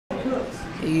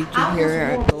YouTube here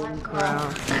at Golden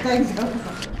Corral.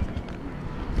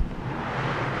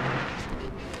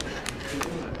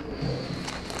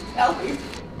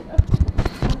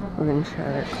 We're gonna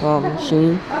try that claw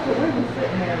machine. Okay, we were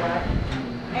sitting there, right?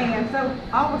 And so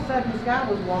all of a sudden this guy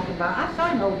was walking by. I saw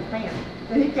him hold his pants.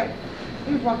 But he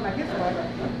was walking like this way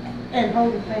and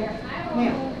holding his pants.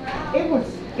 Now, it was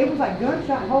like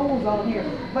gunshot holes on here.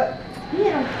 But he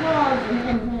had clogs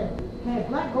and had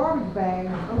black garbage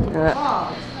bags over the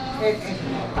clogs. And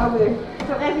over there.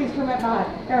 So as he's coming up behind,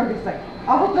 everybody's like,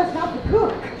 I hope that's not the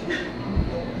cook.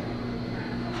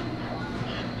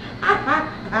 I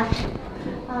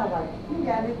was like, you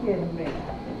gotta be kidding me.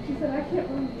 She said, I can't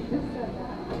believe you just said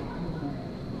that.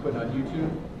 Putting on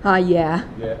YouTube? Yeah.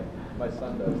 Yeah, my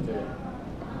son does too.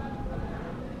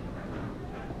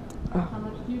 How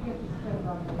much do you get to spend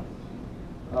on this?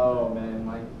 Oh man,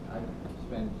 I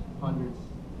spend hundreds.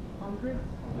 Hundreds?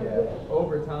 Yeah,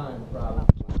 over time probably.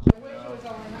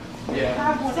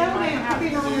 Yeah.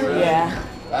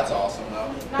 That's awesome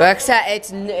though. But except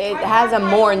it has a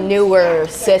more newer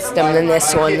system than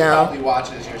this one though. Probably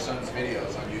watches your son's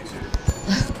videos on YouTube.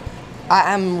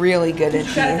 I'm really good at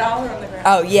Got $1 on the ground.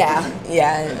 Oh yeah.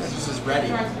 This is ready.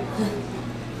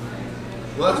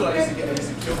 Well, that's what I used to get. It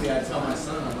used to kill me. I'd tell my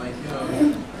son, I'm like,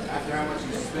 after how much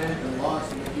you spent and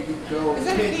lost, you can go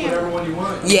pick whatever one you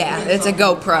want. Yeah, it's a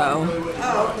GoPro.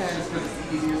 Oh, okay. Just because it's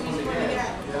the easiest one to get.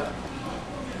 Yeah.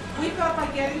 We thought by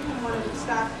getting him one, it would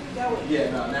stop going. Yeah,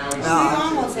 no, now he's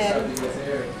almost had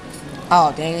it.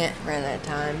 Oh dang it, ran out of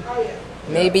time. Oh, yeah.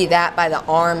 Maybe that by the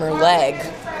arm or leg.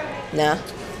 No.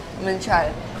 I'm gonna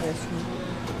try this one.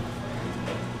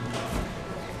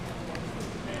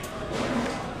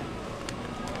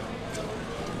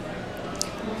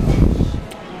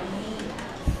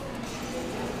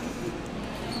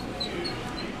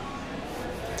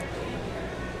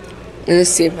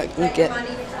 Let's see if I can get.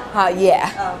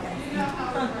 Yeah. Oh, okay.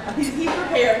 He's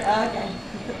prepared. Okay.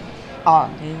 Oh,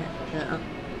 dang it.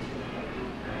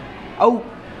 Oh.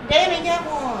 Damn, he got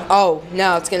one. Oh,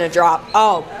 no, it's gonna drop.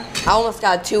 Oh, I almost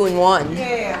got a 2-in-1.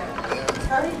 Yeah.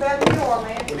 Hurry, better than yours,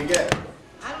 man. What do you get?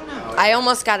 I don't know. I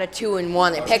almost got a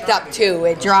 2-in-1. It picked up 2.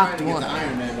 It dropped one.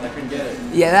 Iron Man, but I couldn't get it.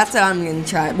 Yeah, that's what I'm gonna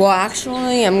try. Well,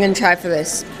 actually, I'm gonna try for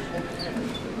this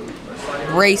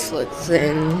bracelet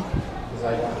thing.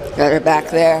 Got it back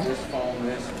there.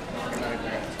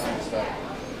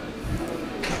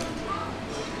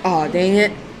 Oh, dang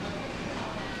it.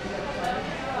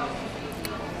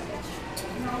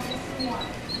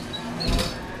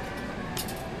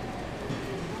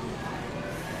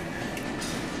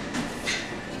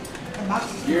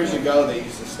 Years ago, they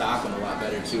used to stock them a lot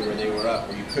better too, where they were up,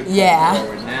 where you could go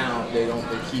lower. Now they don't.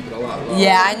 They keep it a lot lower.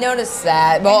 Yeah, I noticed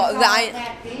that. Well, I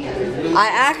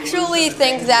actually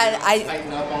think that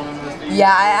Tighten up on them as they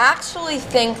Yeah, I actually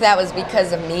think that was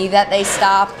because of me that they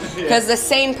stopped. Because the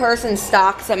same person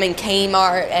stocks them in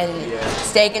Kmart and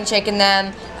Steak and Chicken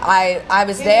them. I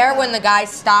was there when the guy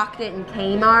stocked it in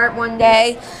Kmart one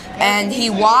day, and he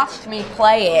watched me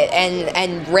play it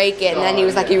and break it, and then he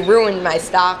was like, "You ruined my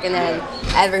stock," and then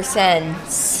ever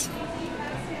since.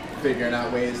 figuring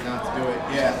out ways not to do it.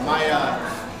 Yeah,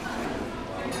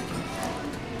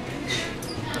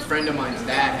 a friend of mine's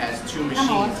dad has 2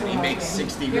 machines and he makes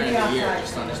 60 grand a year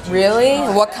just on his 2 Really?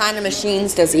 machines. What kind of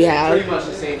machines does he have? Pretty much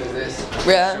the same as this.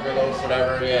 Really? Sugar loaf,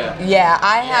 whatever, yeah. Yeah,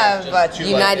 I have just a 2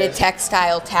 United like this.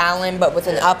 Textile Talon, but with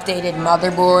an updated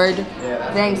motherboard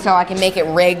thing, so I can make it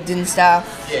rigged and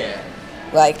stuff. Yeah.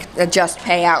 Like, adjust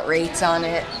payout rates on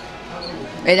it.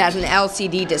 It has an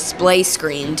LCD display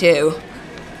screen, too.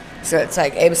 So it's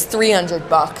like, it was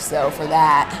 $300 though for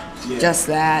that. Yeah. Just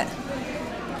that.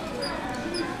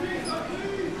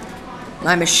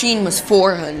 My machine was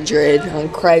 $400 on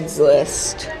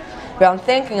Craigslist. But I'm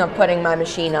thinking of putting my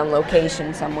machine on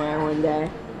location somewhere one day.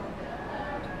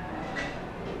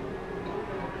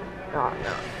 Oh,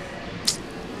 no.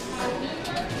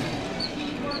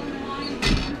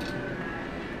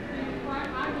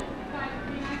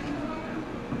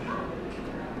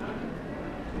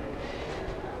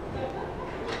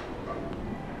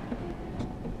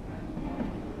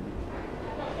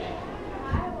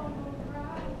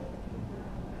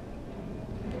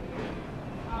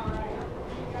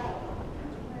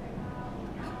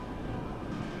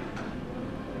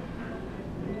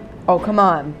 Oh, come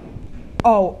on.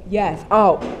 Oh, yes.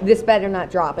 Oh, this better not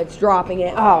drop. It's dropping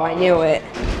it. Oh, I knew it.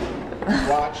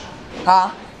 Swatch.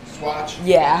 Huh? Swatch.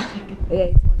 Yeah.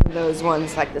 It's one of those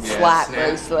ones, like the slap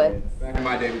bracelet. Back in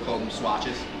my day, we called them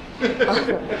swatches. They don't make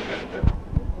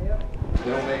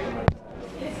them like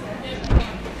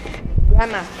that.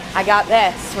 Emma, I got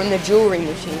this from the jewelry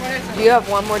machine. Do you have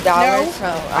 $1 more? No, So,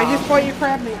 I just bought you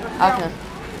crab meat. okay.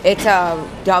 It's a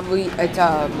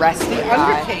recipe The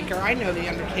guy. Undertaker. I know the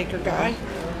Undertaker guy.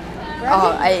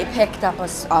 I picked up a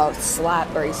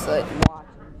slap bracelet and watch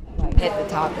like hit the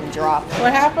top and drop.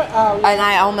 What happened? Oh, And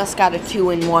I almost got a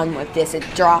 2-in-1 with this. It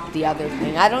dropped the other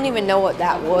thing. I don't even know what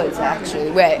that was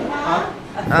actually. Wait.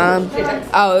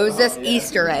 Oh, it was this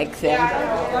Easter egg thing.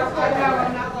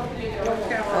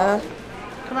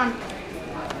 come on.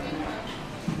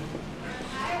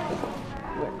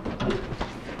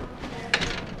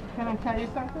 Can I tell you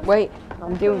something? Wait,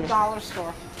 I'm doing it. Dollar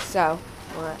store. So,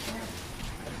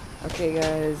 what? Okay,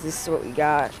 guys, this is what we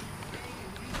got.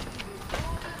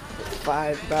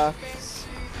 $5.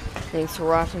 Thanks for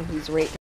watching. Please rate.